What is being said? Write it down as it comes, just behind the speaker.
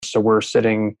So we're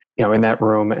sitting, in that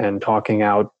room and talking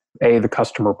out the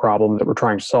customer problem that we're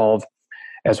trying to solve,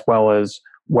 as well as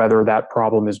whether that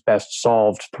problem is best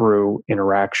solved through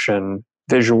interaction,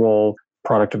 visual,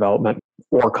 product development,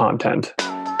 or content.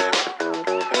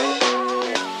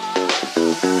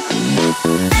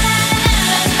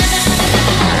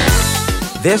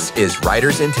 This is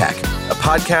Writers in Tech, a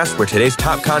podcast where today's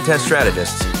top content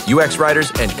strategists, UX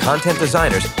writers, and content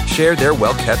designers share their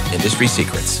well-kept industry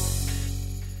secrets.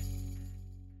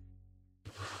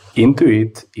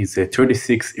 Intuit is a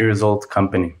 36-year-old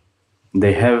company.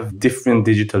 They have different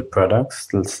digital products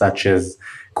such as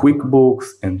QuickBooks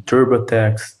and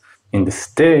TurboTax. In the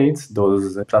States,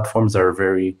 those platforms are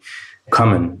very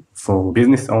common for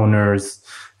business owners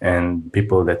and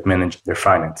people that manage their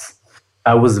finance.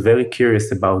 I was very curious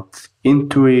about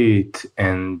Intuit,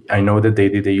 and I know that they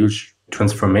did a huge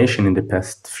transformation in the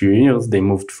past few years. They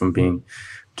moved from being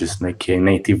just like a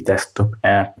native desktop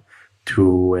app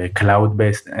to a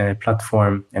cloud-based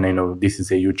platform. And I know this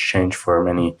is a huge change for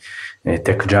many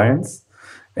tech giants.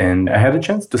 And I had a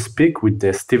chance to speak with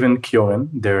Steven Kioren,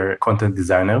 their content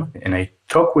designer, and I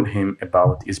talked with him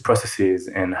about his processes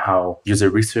and how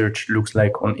user research looks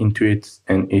like on Intuit,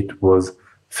 and it was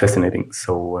fascinating.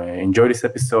 So enjoy this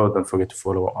episode. Don't forget to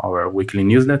follow our weekly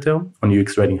newsletter on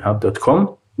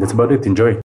uxwritinghub.com. That's about it.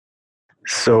 Enjoy.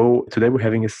 So today we're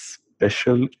having a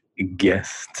special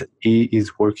guest. He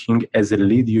is working as a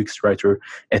lead UX writer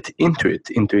at Intuit.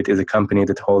 Intuit is a company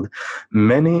that holds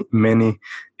many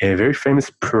very famous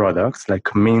products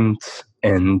like Mint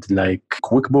and like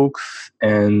QuickBooks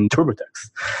and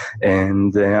TurboTax.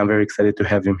 And I'm very excited to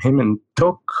have him and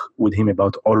talk with him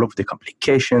about all of the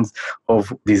complications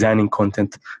of designing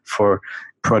content for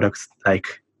products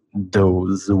like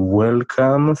those.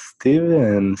 Welcome,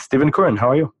 Steven Kioren. How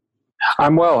are you?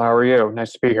 I'm well. How are you?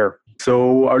 Nice to be here.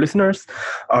 So our listeners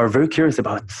are very curious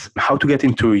about how to get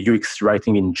into UX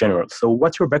writing in general. So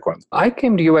what's your background? I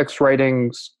came to UX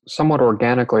writing somewhat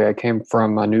organically. I came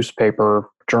from a newspaper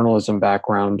journalism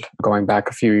background going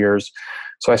back a few years.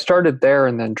 So I started there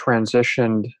and then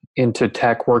transitioned into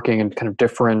tech, working in kind of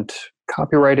different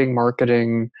copywriting,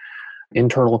 marketing,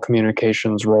 internal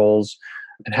communications roles,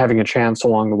 and having a chance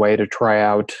along the way to try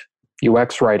out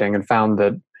UX writing, and found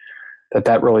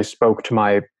that really spoke to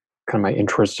my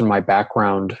interest and my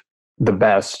background the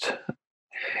best,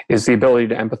 is the ability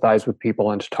to empathize with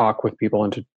people and to talk with people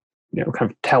and to kind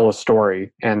of tell a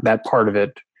story. And that part of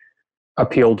it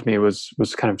appealed to me, was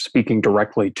kind of speaking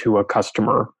directly to a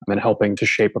customer and helping to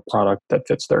shape a product that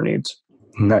fits their needs.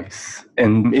 Nice.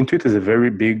 And Intuit is a very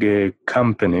big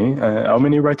company. How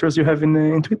many writers you have in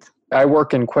Intuit? I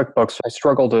work in QuickBooks. I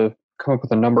struggle to come up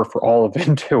with a number for all of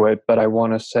Intuit, but I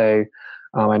want to say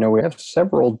I know we have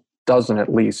several dozen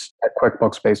at least at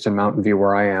QuickBooks based in Mountain View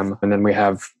where I am. And then we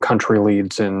have country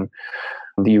leads in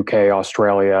the UK,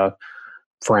 Australia,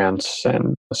 France,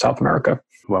 and South America.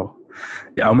 Wow.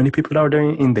 How many people are there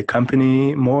in the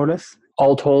company, more or less?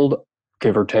 All told,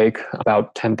 give or take,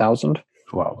 about 10,000.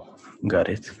 Wow. Got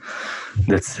it.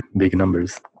 That's big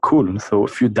numbers. Cool. So a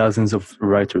few dozens of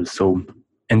writers.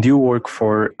 And you work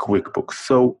for QuickBooks.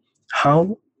 So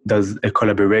how does a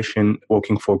collaboration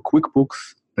working for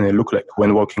QuickBooks look like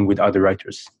when working with other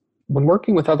writers? When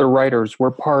working with other writers,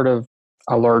 we're part of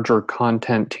a larger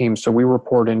content team. So we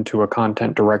report into a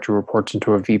content director, reports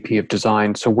into a VP of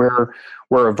design. So we're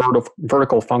a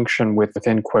vertical function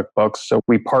within QuickBooks. So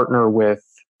we partner with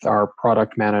our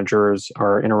product managers,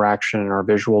 our interaction, and our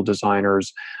visual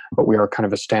designers, but we are kind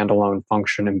of a standalone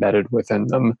function embedded within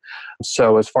them.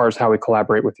 So as far as how we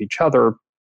collaborate with each other,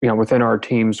 within our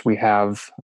teams, we have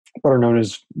what are known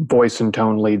as voice and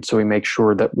tone leads. So we make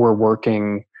sure that we're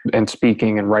working and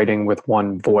speaking and writing with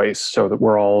one voice, so that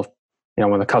we're all,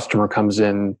 when the customer comes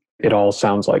in, it all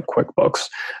sounds like QuickBooks.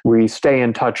 We stay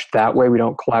in touch that way. We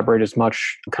don't collaborate as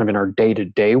much kind of in our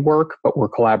day-to-day work, but we're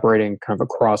collaborating kind of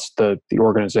across the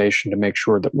organization to make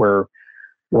sure that we're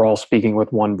all speaking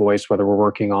with one voice, whether we're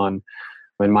working on,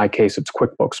 in my case, it's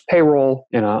QuickBooks Payroll.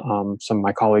 In some of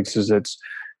my colleagues, it's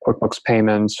QuickBooks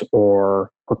Payments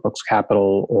or QuickBooks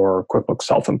Capital or QuickBooks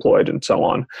Self-Employed and so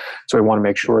on. So we want to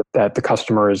make sure that the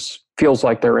customer feels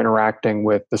like they're interacting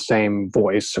with the same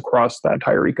voice across that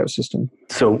entire ecosystem.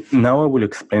 So now I will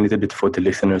explain a little bit for the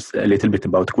listeners, a little bit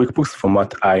about QuickBooks from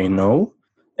what I know.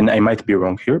 And I might be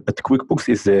wrong here, but QuickBooks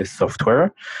is a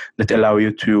software that allow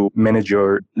you to manage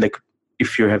your,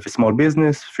 if you have a small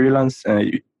business, freelance,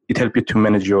 it helps you to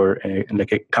manage your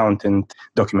accountant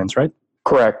documents, right?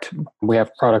 Correct. We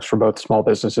have products for both small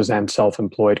businesses and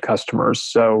self-employed customers.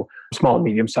 So small and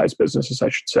medium-sized businesses, I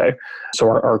should say. So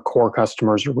our core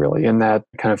customers are really in that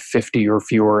kind of 50 or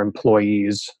fewer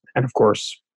employees. And of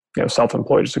course,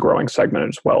 self-employed is a growing segment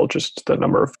as well. Just the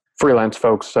number of freelance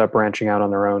folks branching out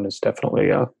on their own is definitely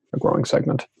a growing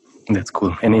segment. That's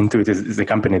cool. And Intuit is a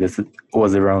company that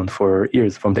was around for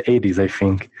years, from the 80s, I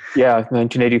think. Yeah,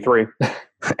 1983.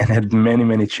 And had many,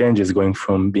 many changes, going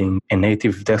from being a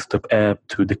native desktop app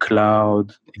to the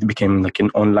cloud. It became like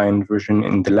an online version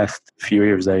in the last few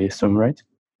years, I assume, right?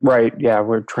 Right. Yeah,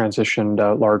 we're transitioned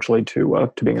largely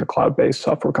to being a cloud-based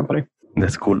software company.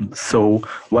 That's cool. So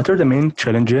what are the main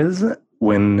challenges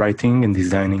when writing and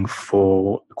designing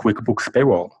for QuickBooks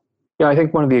Payroll? Yeah, I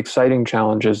think one of the exciting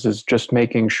challenges is just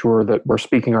making sure that we're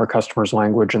speaking our customers'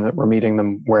 language and that we're meeting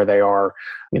them where they are.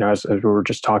 As we were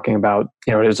just talking about,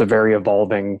 it is a very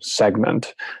evolving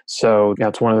segment. So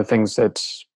it's one of the things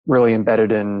that's really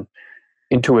embedded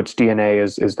into its DNA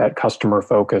is that customer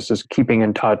focus, is keeping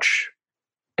in touch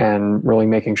and really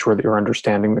making sure that you're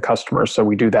understanding the customer. So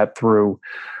we do that through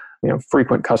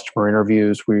frequent customer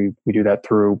interviews. We do that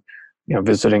through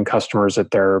visiting customers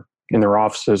in their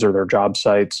offices or their job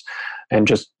sites, and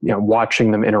just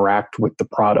watching them interact with the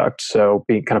product. So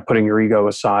putting your ego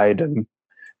aside and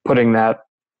putting that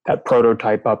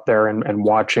prototype up there and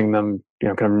watching them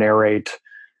kind of narrate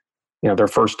their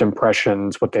first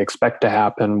impressions, what they expect to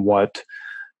happen, what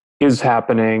is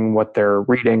happening, what they're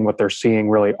reading, what they're seeing,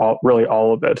 really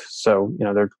all of it. So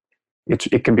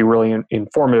it can be really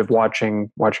informative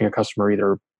watching a customer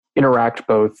either interact,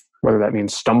 both whether that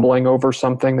means stumbling over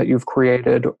something that you've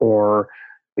created or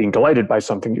being delighted by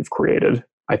something you've created.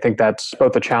 I think that's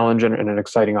both a challenge and an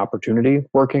exciting opportunity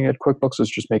working at QuickBooks, is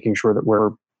just making sure that we're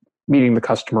meeting the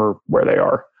customer where they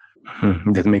are.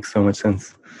 That makes so much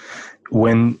sense.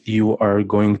 When you are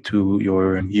going to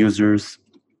your users'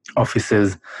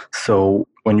 offices, so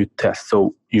when you test,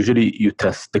 so usually you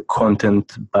test the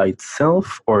content by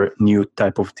itself or new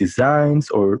type of designs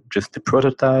or just the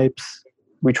prototypes?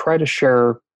 We try to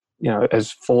share,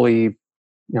 as fully,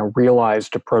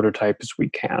 realized a prototype as we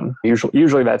can.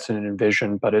 Usually that's in an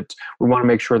Envision, but we want to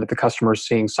make sure that the customer is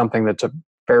seeing something that's a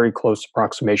very close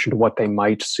approximation to what they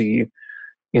might see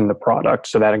in the product.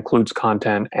 So that includes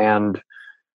content and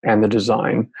the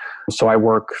design. So I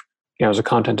work, as a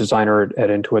content designer at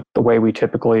Intuit. The way we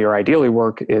typically or ideally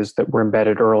work is that we're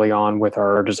embedded early on with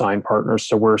our design partners.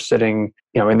 So we're sitting,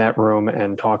 in that room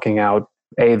and talking out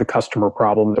the customer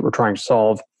problem that we're trying to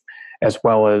solve, as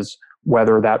well as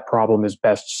whether that problem is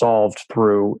best solved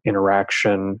through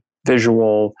interaction,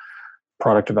 visual,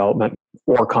 product development,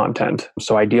 or content.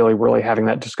 So ideally, really having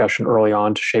that discussion early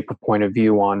on to shape a point of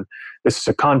view on this is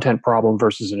a content problem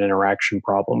versus an interaction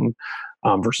problem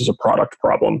versus a product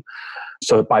problem.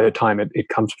 So that by the time it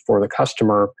comes before the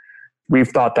customer, we've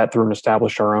thought that through and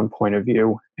established our own point of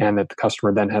view, and that the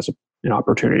customer then has an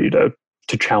opportunity to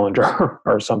challenge our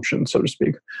assumptions, so to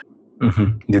speak.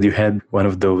 Mm-hmm. Did you had one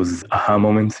of those aha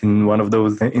moments in one of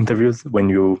those interviews when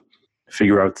you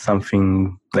figure out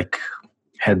something, like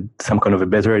had some kind of a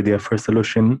better idea for a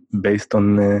solution based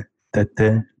on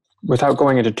that? Without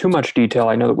going into too much detail,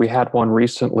 I know that we had one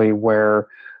recently where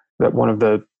that one of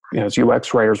the, as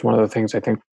UX writers, one of the things I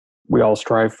think we all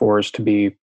strive for is to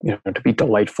be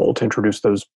delightful, to introduce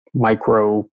those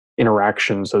micro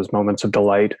interactions, those moments of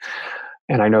delight.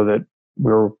 And I know that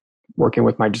we were working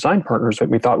with my design partners that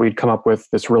we thought we'd come up with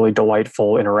this really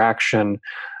delightful interaction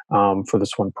for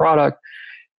this one product,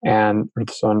 and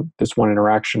this one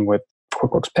interaction with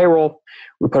QuickBooks Payroll.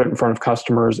 We put it in front of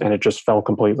customers and it just fell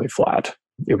completely flat.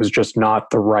 It was just not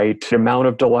the right amount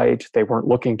of delight. They weren't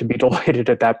looking to be delighted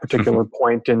at that particular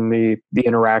point in the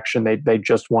interaction. They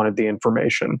just wanted the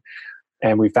information.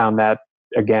 And we found that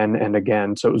again and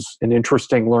again. So it was an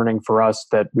interesting learning for us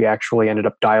that we actually ended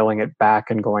up dialing it back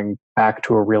and going back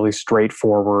to a really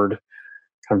straightforward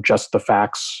kind of just the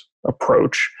facts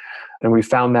approach. And we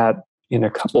found that in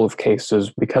a couple of cases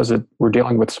because we're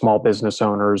dealing with small business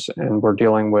owners and we're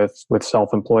dealing with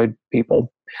self-employed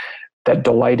people, that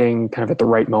delighting kind of at the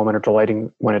right moment, or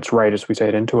delighting when it's right, as we say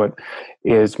it Intuit,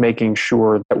 is making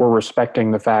sure that we're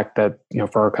respecting the fact that,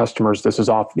 for our customers, this is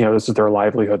their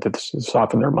livelihood, that this is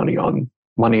often their money on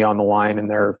the line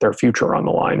and their future on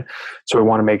the line. So we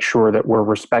want to make sure that we're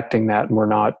respecting that and we're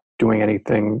not doing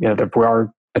anything, that we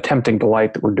are attempting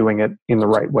delight, that we're doing it in the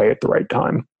right way at the right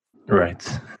time.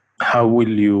 Right. How will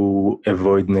you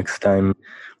avoid next time,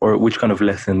 or which kind of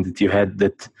lesson that you had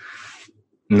that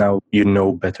now you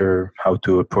know better how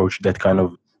to approach that kind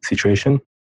of situation?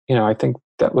 I think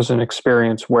that was an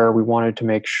experience where we wanted to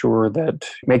making sure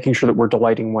that we're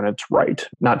delighting when it's right.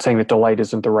 Not saying that delight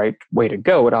isn't the right way to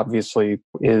go. It obviously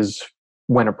is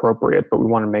when appropriate, but we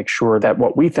want to make sure that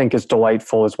what we think is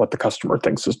delightful is what the customer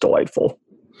thinks is delightful.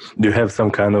 Do you have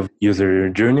some kind of user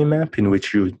journey map in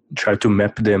which you try to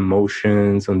map the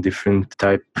emotions on different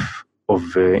type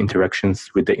of interactions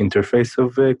with the interface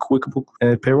of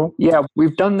QuickBooks Payroll? Yeah,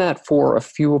 we've done that for a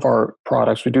few of our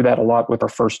products. We do that a lot with our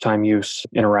first-time use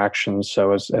interactions.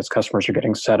 So as customers are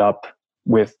getting set up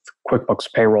with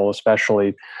QuickBooks Payroll,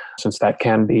 especially, since that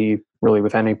can be really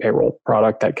with any payroll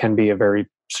product, that can be a very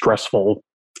stressful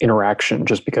interaction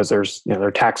just because there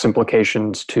are tax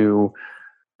implications to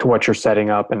what you're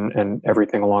setting up and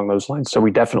everything along those lines. So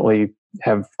we definitely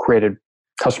have created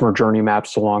customer journey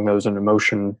maps along those and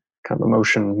emotion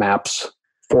maps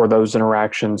for those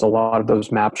interactions. A lot of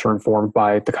those maps are informed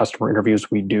by the customer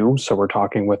interviews we do. So we're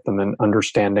talking with them and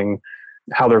understanding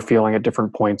how they're feeling at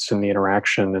different points in the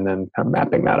interaction and then kind of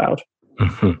mapping that out.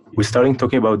 Mm-hmm. We're starting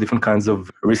talking about different kinds of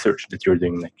research that you're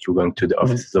doing, like you're going to the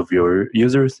offices of your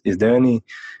users. Is there any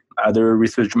other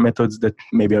research methods that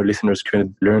maybe our listeners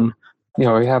could learn? We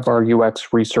have our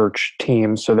UX research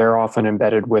team, so they're often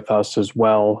embedded with us as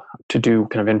well to do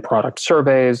kind of in-product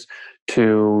surveys,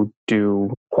 to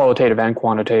do qualitative and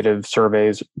quantitative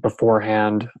surveys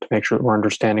beforehand to make sure that we're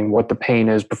understanding what the pain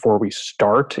is before we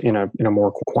start in a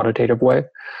more quantitative way.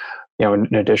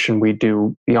 In addition, we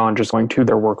do, beyond just going to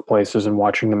their workplaces and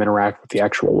watching them interact with the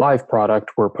actual live product,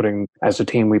 as a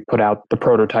team, we put out the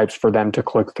prototypes for them to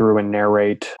click through and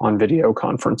narrate on video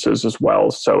conferences as well.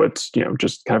 So it's,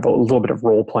 just kind of a little bit of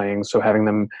role playing. So having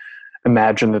them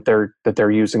imagine that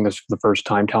they're using this for the first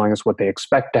time, telling us what they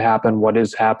expect to happen, what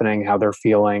is happening, how they're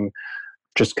feeling,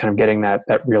 just kind of getting that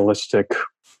realistic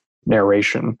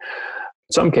narration.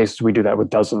 In some cases, we do that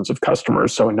with dozens of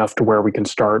customers, so enough to where we can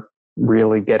start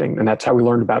really getting, and that's how we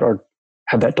learned about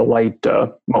had that delight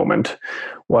moment,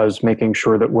 was making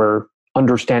sure that we're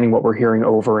understanding what we're hearing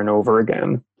over and over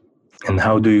again. And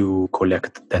how do you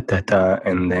collect that data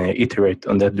and iterate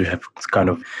on that? Do you have kind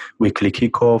of weekly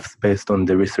kickoffs based on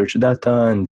the research data?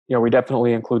 And we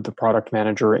definitely include the product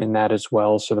manager in that as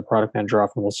well. So the product manager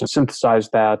often will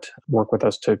synthesize that, work with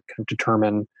us to kind of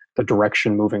determine the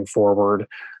direction moving forward.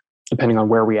 Depending on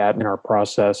where we at in our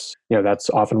process, that's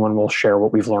often when we'll share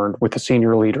what we've learned with the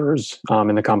senior leaders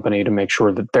in the company to make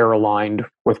sure that they're aligned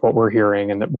with what we're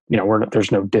hearing and that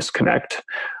there's no disconnect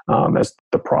as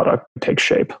the product takes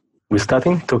shape. We're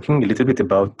starting talking a little bit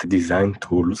about design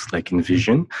tools like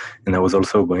InVision, and I was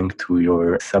also going to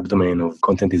your subdomain of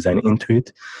content design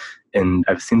Intuit, and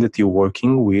I've seen that you're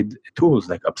working with tools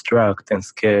like Abstract and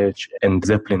Sketch and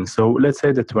Zeppelin. So let's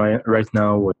say that right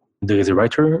now there is a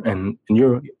writer and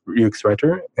you're a UX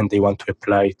writer and they want to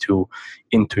apply to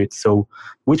Intuit. So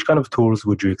which kind of tools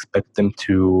would you expect them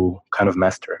to kind of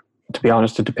master? To be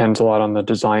honest, it depends a lot on the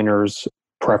designer's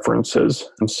preferences.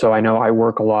 And so I know I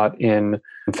work a lot in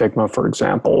Figma, for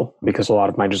example, because a lot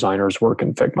of my designers work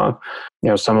in Figma.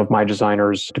 Some of my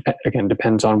designers, again,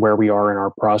 depends on where we are in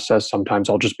our process. Sometimes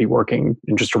I'll just be working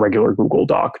in just a regular Google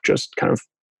Doc, just kind of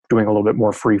doing a little bit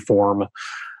more free form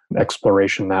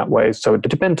exploration that way. So it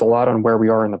depends a lot on where we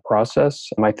are in the process.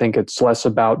 And I think it's less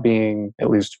about being, at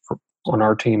least on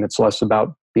our team, it's less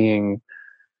about being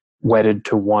wedded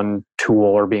to one tool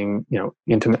or being,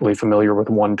 intimately familiar with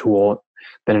one tool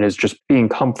than it is just being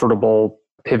comfortable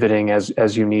pivoting as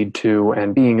you need to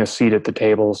and being a seat at the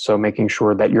table. So making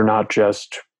sure that you're not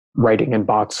just writing in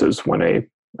boxes when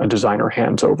a designer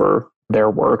hands over their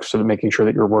work. So making sure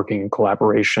that you're working in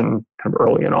collaboration kind of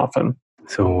early and often.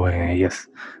 So yes,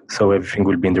 so everything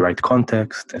will be in the right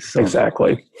context.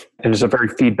 Exactly. And it's a very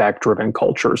feedback-driven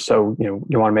culture. So,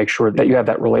 you want to make sure that you have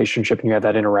that relationship and you have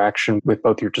that interaction with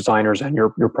both your designers and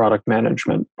your product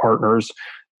management partners,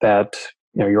 that,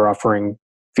 you're offering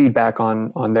feedback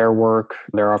on their work,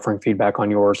 they're offering feedback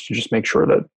on yours, to just make sure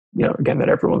that, again, that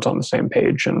everyone's on the same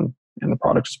page and the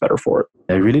product is better for it.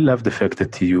 I really love the fact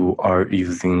that you are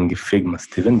using Figma,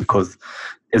 Steven, because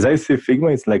as I see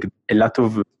Figma, it's like a lot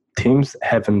of teams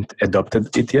haven't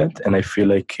adopted it yet, and I feel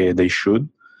like they should,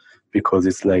 because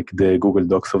it's like the Google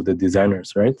Docs of the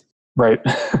designers, right? Right.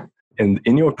 And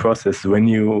in your process, when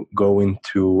you go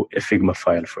into a Figma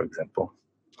file, for example,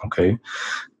 okay,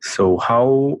 so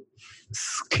how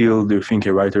skilled do you think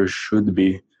a writer should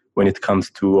be when it comes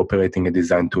to operating a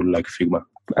design tool like Figma?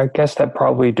 I guess that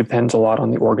probably depends a lot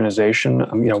on the organization.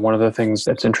 One of the things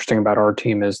that's interesting about our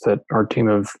team is that our team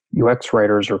of UX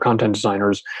writers or content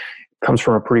designers comes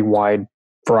from a pretty wide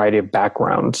variety of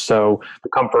backgrounds. So the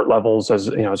comfort levels as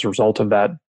a result of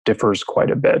that differs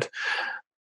quite a bit.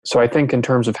 So I think in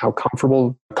terms of how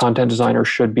comfortable content designers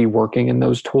should be working in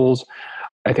those tools,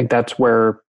 I think that's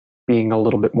where being a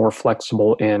little bit more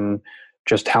flexible in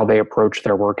just how they approach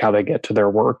their work, how they get to their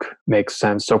work makes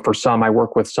sense. So for some, I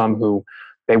work with some who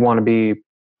they want to be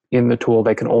in the tool.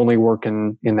 They can only work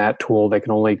in that tool. They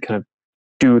can only kind of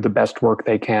do the best work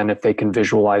they can if they can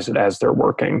visualize it as they're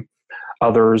working.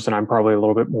 Others, and I'm probably a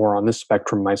little bit more on this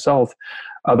spectrum myself,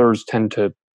 others tend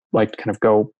to like to kind of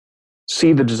go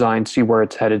see the design, see where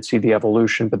it's headed, see the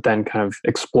evolution, but then kind of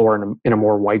explore in a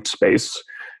more white space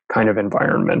kind of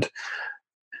environment.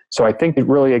 So I think it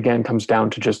really, again, comes down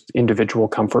to just individual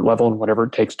comfort level and whatever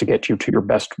it takes to get you to your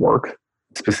best work.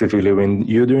 Specifically, when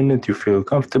you're doing it, you feel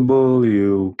comfortable,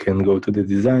 you can go to the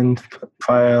design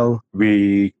file,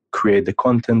 we create the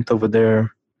content over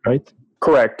there, right?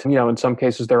 Correct. In some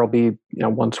cases, there'll be,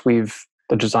 once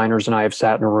the designers and I have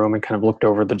sat in a room and kind of looked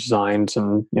over the designs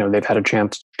and, they've had a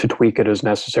chance to tweak it as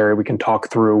necessary. We can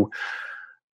talk through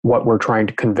what we're trying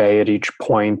to convey at each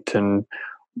point and,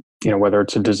 whether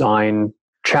it's a design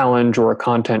challenge or a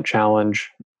content challenge.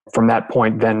 From that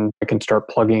point, then I can start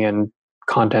plugging in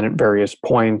content at various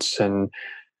points and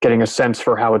getting a sense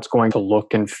for how it's going to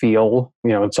look and feel.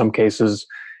 In some cases,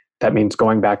 that means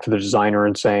going back to the designer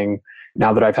and saying,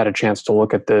 now that I've had a chance to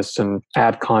look at this and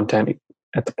add content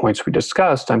at the points we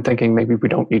discussed, I'm thinking maybe we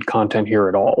don't need content here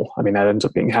at all. I mean, that ends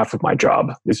up being half of my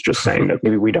job, is just saying that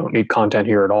maybe we don't need content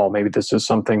here at all. Maybe this is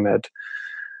something that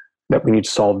we need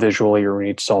to solve visually or we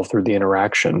need to solve through the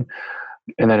interaction.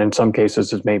 And then in some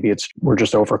cases, we're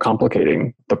just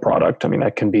overcomplicating the product. I mean,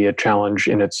 that can be a challenge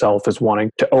in itself, is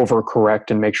wanting to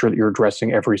overcorrect and make sure that you're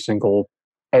addressing every single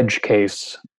edge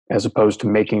case as opposed to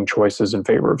making choices in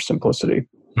favor of simplicity.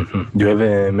 Mm-hmm. Do you have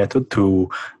a method to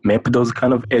map those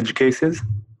kind of edge cases?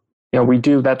 Yeah, we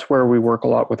do. That's where we work a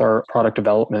lot with our product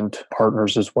development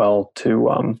partners as well to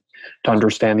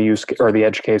understand the use or the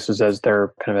edge cases as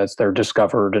they're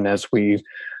discovered and as we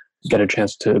get a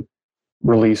chance to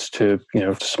release to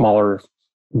smaller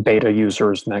beta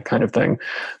users and that kind of thing.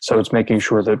 So it's making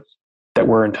sure that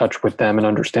we're in touch with them and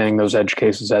understanding those edge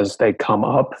cases as they come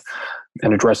up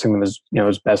and addressing them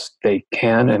as best they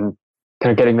can, and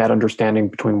kind of getting that understanding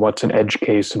between what's an edge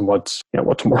case and what's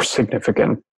a more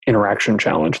significant interaction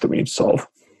challenge that we need to solve.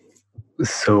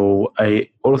 So I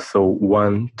also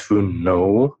want to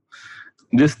know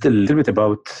just a little bit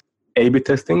about A/B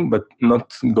testing, but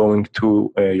not going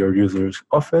to your user's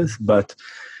office. But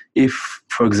if,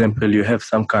 for example, you have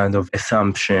some kind of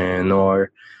assumption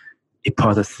or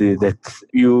hypothesis that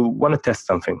you want to test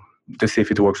something to see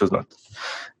if it works or not,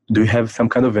 do you have some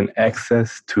kind of an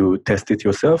access to test it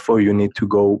yourself, or you need to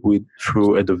go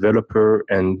through a developer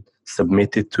and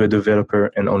submit it to a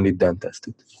developer and only then test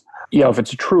it? Yeah, if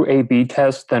it's a true A/B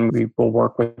test, then we will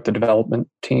work with the development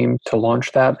team to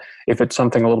launch that. If it's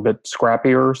something a little bit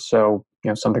scrappier, so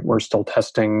something we're still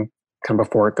testing kind of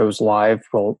before it goes live,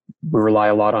 we rely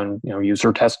a lot on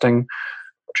user testing,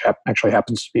 which actually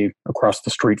happens to be across the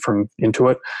street from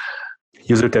Intuit.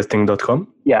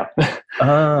 Usertesting.com? Yeah.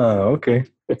 Okay.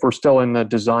 If we're still in the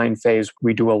design phase,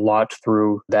 we do a lot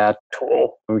through that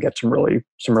tool. We get some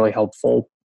really helpful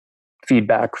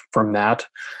feedback from that.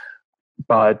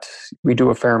 But we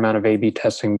do a fair amount of A/B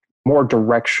testing more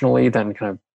directionally than kind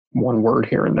of one word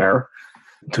here and there.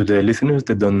 To the listeners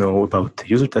that don't know about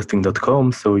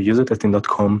usertesting.com, so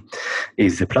usertesting.com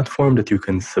is a platform that you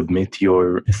can submit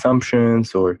your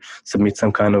assumptions or submit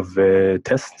some kind of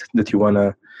test that you want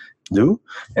to do,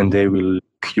 and they will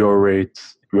curate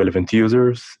relevant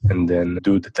users and then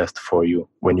do the test for you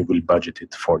when you will budget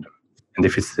it for them. And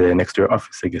if it's next to your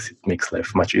office, I guess it makes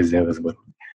life much easier as well.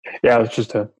 Yeah, it's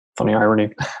just a funny irony.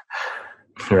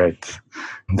 Right.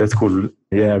 That's cool.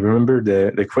 Yeah, I remember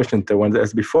the question that I wanted to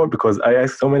ask before, because I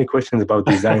asked so many questions about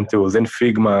design tools and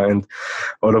Figma and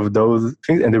all of those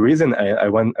things. And the reason I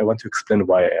want to explain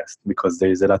why I asked, because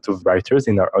there is a lot of writers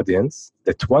in our audience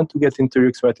that want to get into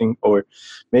UX writing or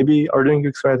maybe are doing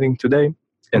UX writing today.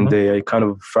 And they are kind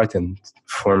of frightened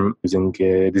from using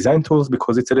design tools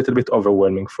because it's a little bit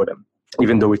overwhelming for them,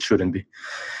 even though it shouldn't be.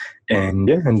 And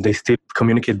they still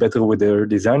communicate better with their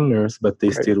designers, but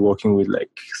they're still working with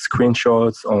like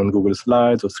screenshots on Google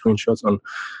Slides or screenshots on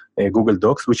Google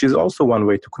Docs, which is also one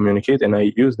way to communicate. And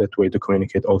I use that way to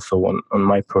communicate also on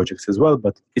my projects as well.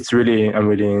 But I'm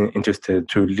really interested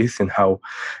to listen how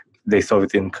they solve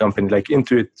it in a company like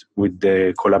Intuit with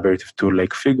the collaborative tool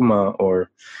like Figma, or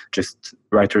just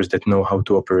writers that know how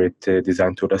to operate a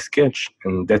design tool like Sketch.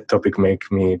 And that topic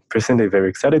makes me personally very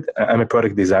excited. I'm a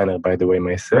product designer, by the way,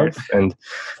 myself, and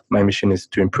my mission is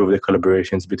to improve the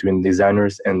collaborations between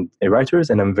designers and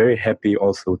writers. And I'm very happy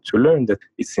also to learn that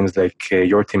it seems like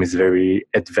your team is very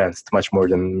advanced, much more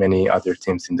than many other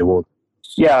teams in the world.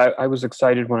 Yeah, I was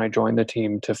excited when I joined the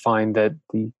team to find that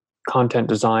the content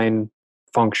design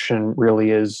function really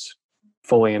is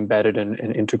fully embedded and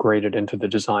integrated into the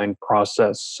design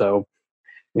process. So,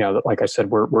 like I said,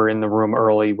 we're in the room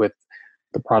early with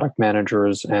the product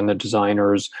managers and the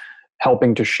designers,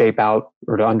 helping to shape out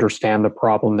or to understand the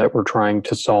problem that we're trying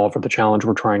to solve or the challenge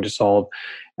we're trying to solve,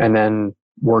 and then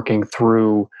working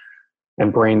through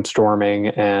and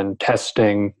brainstorming and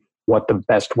testing what the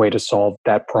best way to solve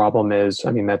that problem is.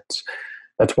 I mean,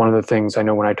 that's one of the things I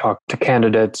know when I talk to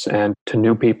candidates and to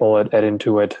new people at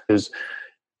Intuit is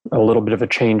a little bit of a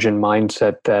change in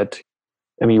mindset that,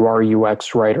 I mean, you are a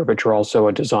UX writer, but you're also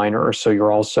a designer. So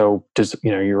you're also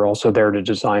there to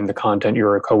design the content.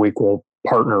 You're a co-equal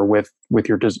partner with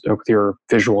your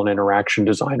visual and interaction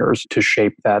designers to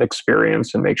shape that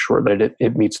experience and make sure that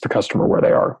it meets the customer where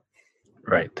they are.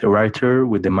 Right. A writer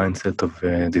with the mindset of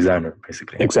a designer,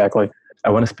 basically. Exactly. I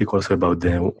want to speak also about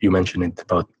you mentioned it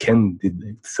about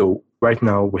candidates. So right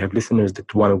now we have listeners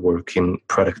that want to work in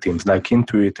product teams like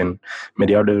Intuit and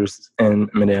many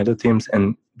other teams,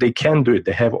 and they can do it.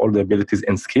 They have all the abilities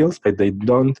and skills, but they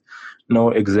don't know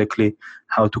exactly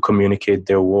how to communicate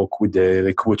their work with the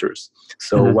recruiters.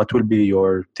 So what will be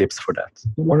your tips for that?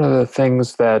 One of the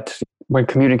things that when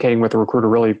communicating with a recruiter,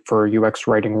 really for a UX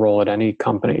writing role at any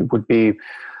company, would be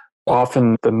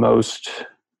often the most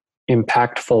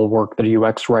impactful work that a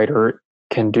UX writer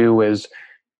can do is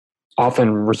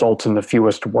often results in the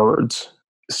fewest words.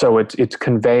 So it's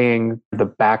conveying the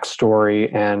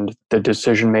backstory and the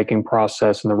decision-making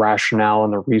process and the rationale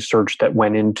and the research that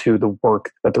went into the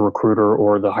work that the recruiter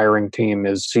or the hiring team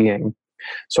is seeing.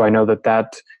 So I know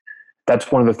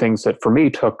that's one of the things that for me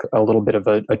took a little bit of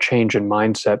a change in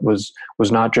mindset was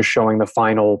not just showing the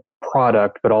final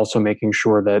product, but also making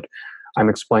sure that I'm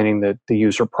explaining the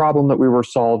user problem that we were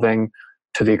solving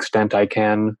to the extent I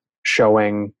can,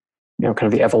 showing kind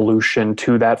of the evolution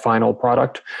to that final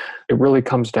product. It really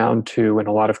comes down to, in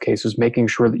a lot of cases, making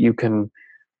sure that you can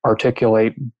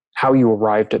articulate how you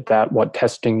arrived at that, what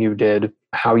testing you did,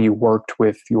 how you worked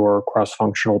with your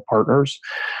cross-functional partners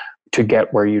to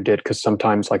get where you did. Because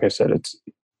sometimes, like I said,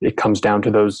 it comes down to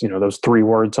those 3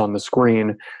 words on the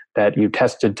screen that you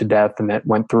tested to death and that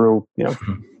went through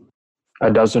a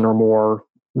dozen or more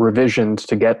revisions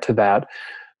to get to that.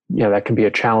 That can be a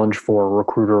challenge for a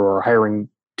recruiter or a hiring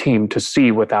team to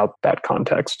see without that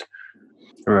context.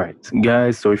 Right.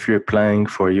 Guys, so if you're applying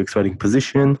for a UX writing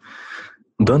position,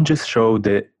 don't just show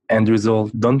the end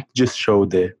result. Don't just show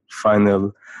the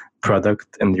final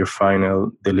product and your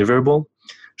final deliverable.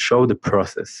 Show the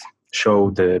process. Show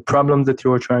the problem that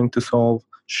you are trying to solve.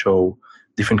 Show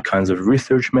different kinds of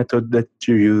research method that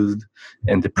you used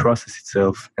and the process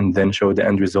itself, and then show the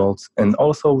end results. And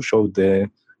also show the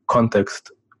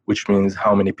context, which means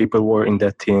how many people were in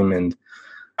that team and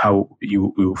how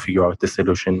you will figure out the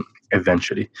solution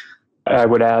eventually. I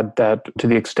would add that to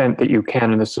the extent that you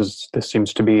can, and this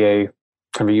seems to be a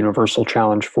kind of a universal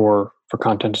challenge for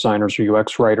content designers or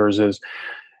UX writers, is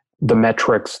the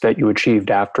metrics that you achieved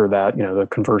after that, the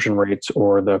conversion rates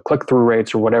or the click-through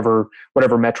rates or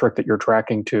whatever metric that you're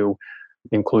tracking to,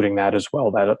 including that as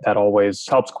well. That always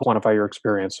helps quantify your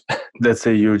experience. That's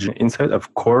a huge insight.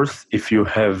 Of course, if you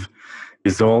have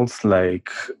results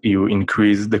like you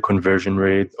increase the conversion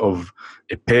rate of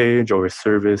a page or a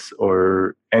service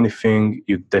or anything,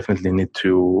 you definitely need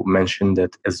to mention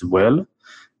that as well.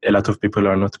 A lot of people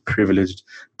are not privileged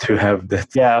to have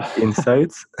that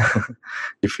insights.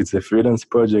 If it's a freelance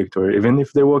project or even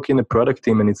if they work in a product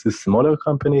team and it's a smaller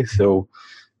company, so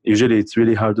usually it's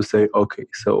really hard to say, okay,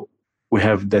 so we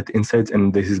have that insight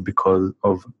and this is because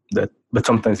of that, but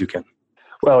sometimes you can.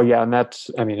 Well, yeah, and I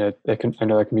know that can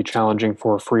be challenging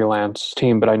for a freelance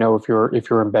team, but I know if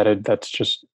you're embedded,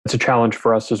 it's a challenge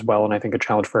for us as well. And I think a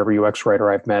challenge for every UX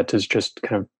writer I've met is just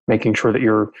kind of making sure that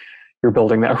you're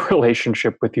building that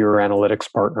relationship with your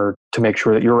analytics partner to make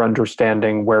sure that you're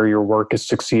understanding where your work is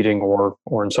succeeding or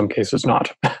in some cases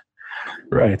not.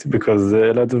 Right, because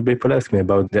a lot of people ask me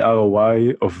about the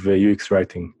ROI of UX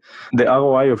writing, the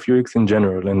ROI of UX in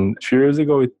general. And a few years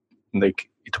ago, it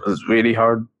was really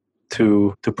hard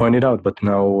to point it out, but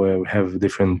now we have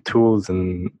different tools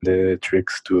and the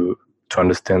tricks to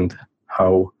understand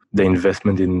how the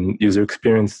investment in user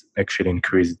experience actually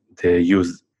increased the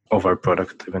use of our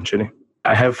product eventually.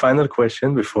 I have final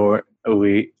question before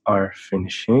we are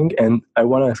finishing, and I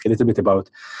want to ask a little bit about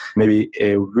maybe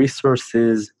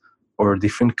resources or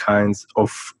different kinds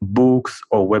of books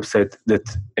or websites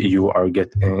that you are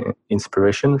getting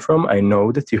inspiration from. I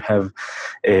know that you have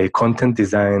a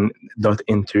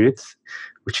contentdesign.intuit,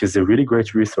 which is a really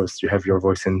great resource. You have your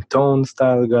voice and tone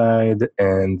style guide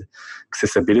and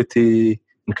accessibility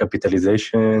and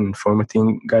capitalization,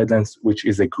 formatting guidelines, which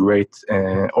is a great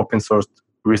open source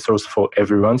resource for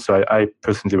everyone. So I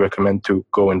personally recommend to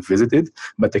go and visit it.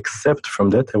 But except from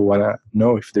that, I want to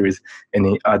know if there is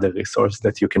any other resource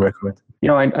that you can recommend.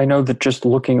 I know that just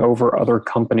looking over other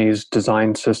companies'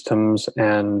 design systems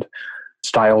and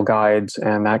style guides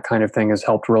and that kind of thing has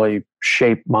helped really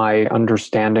shape my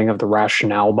understanding of the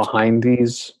rationale behind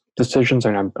these decisions.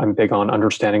 And I'm big on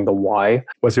understanding the why.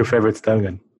 What's your favorite style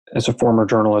guide? As a former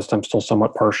journalist, I'm still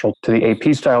somewhat partial to the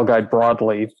AP style guide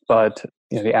broadly, but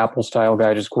the Apple style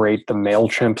guide is great. The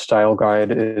MailChimp style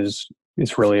guide is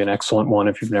really an excellent one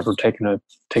if you've never taken a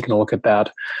look at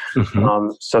that.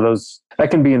 Mm-hmm. So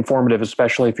that can be informative,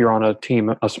 especially if you're on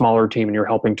a smaller team, and you're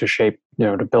helping to shape,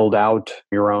 to build out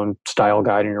your own style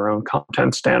guide and your own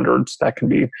content standards. That can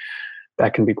be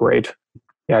great.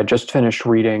 Yeah, I just finished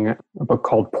reading a book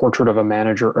called Portrait of a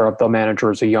Manager, or The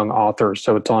Manager as a Young Author.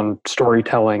 So it's on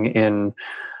storytelling in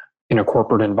a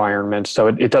corporate environment. So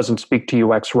it doesn't speak to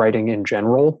UX writing in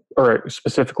general or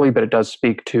specifically, but it does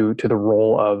speak to the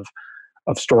role of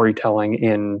storytelling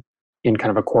in kind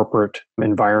of a corporate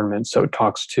environment. So it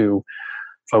talks to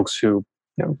folks who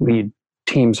lead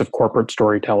teams of corporate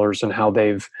storytellers and how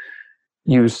they've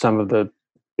used some of the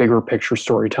bigger picture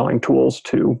storytelling tools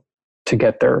to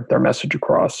get their message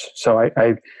across. So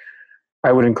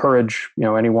I would encourage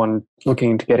anyone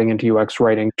looking into getting into UX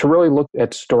writing to really look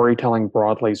at storytelling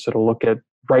broadly. So to look at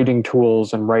writing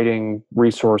tools and writing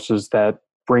resources that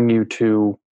bring you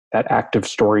to that active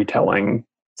storytelling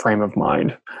frame of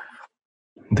mind.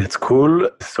 That's cool.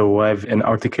 So I have an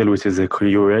article which is a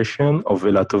curation of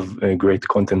a lot of great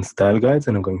content style guides,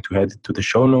 and I'm going to add it to the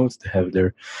show notes. They have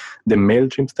the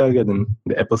MailChimp style guide and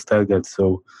the Apple style guide,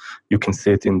 so you can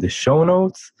see it in the show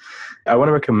notes. I want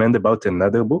to recommend about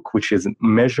another book, which is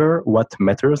Measure What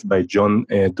Matters by John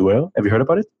Doerr. Have you heard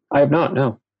about it? I have not,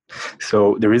 no.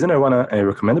 So the reason I want to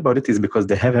recommend about it is because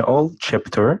they have a whole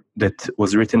chapter that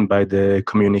was written by the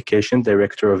communication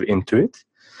director of Intuit.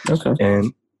 Okay.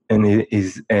 And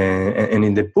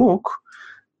in the book,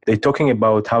 they're talking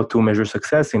about how to measure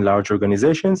success in large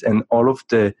organizations and all of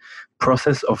the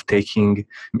process of taking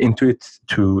Intuit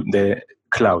to the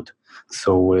cloud.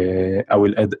 So I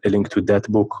will add a link to that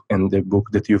book and the book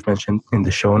that you've mentioned in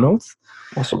the show notes.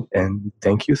 Awesome. And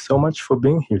thank you so much for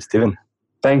being here, Steven.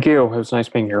 Thank you. It was nice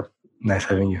being here. Nice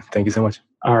having you. Thank you so much.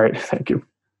 All right. Thank you.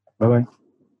 Bye-bye.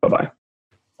 Bye-bye.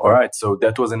 All right, so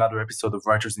that was another episode of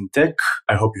Writers in Tech.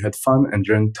 I hope you had fun and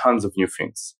learned tons of new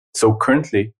things. So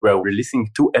currently, we're releasing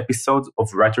 2 episodes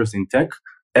of Writers in Tech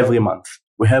every month.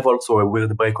 We have also a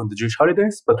weird break on the Jewish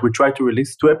holidays, but we try to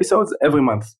release 2 episodes every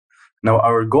month. Now,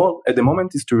 our goal at the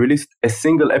moment is to release a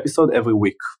single episode every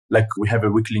week. Like we have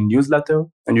a weekly newsletter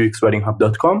on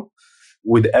uxwritinghub.com.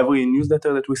 With every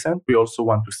newsletter that we send, we also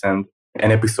want to send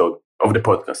an episode of the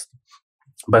podcast.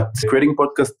 But creating a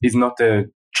podcast is not a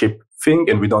cheap thing,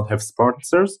 and we don't have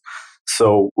sponsors.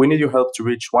 So we need your help to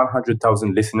reach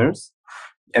 100,000 listeners.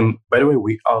 And by the way,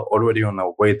 we are already on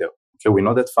our way there. Okay, we're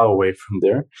not that far away from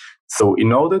there. So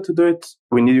in order to do it,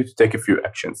 we need you to take a few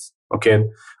actions. Okay,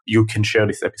 you can share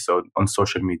this episode on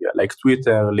social media like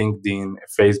Twitter, LinkedIn, a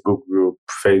Facebook group,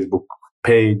 Facebook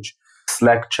page,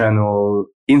 Slack channel,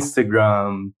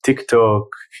 Instagram, TikTok,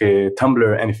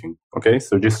 Tumblr, anything. Okay,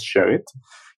 so just share it.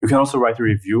 You can also write a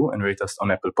review and rate us on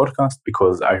Apple Podcast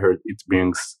because I heard it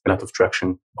brings a lot of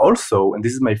traction. Also, and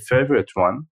this is my favorite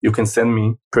one, you can send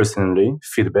me personally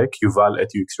feedback,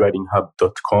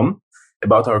 yuval@uxwritinghub.com,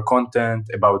 about our content,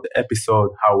 about the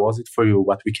episode, how was it for you,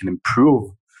 what we can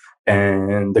improve.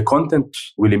 And the content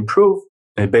will improve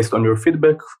based on your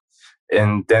feedback,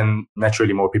 and then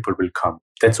naturally more people will come.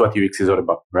 That's what UX is all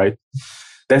about, right?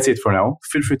 That's it for now.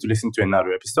 Feel free to listen to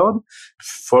another episode.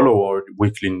 Follow our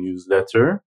weekly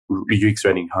newsletter,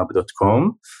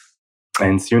 uxwritinghub.com,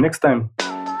 and see you next time.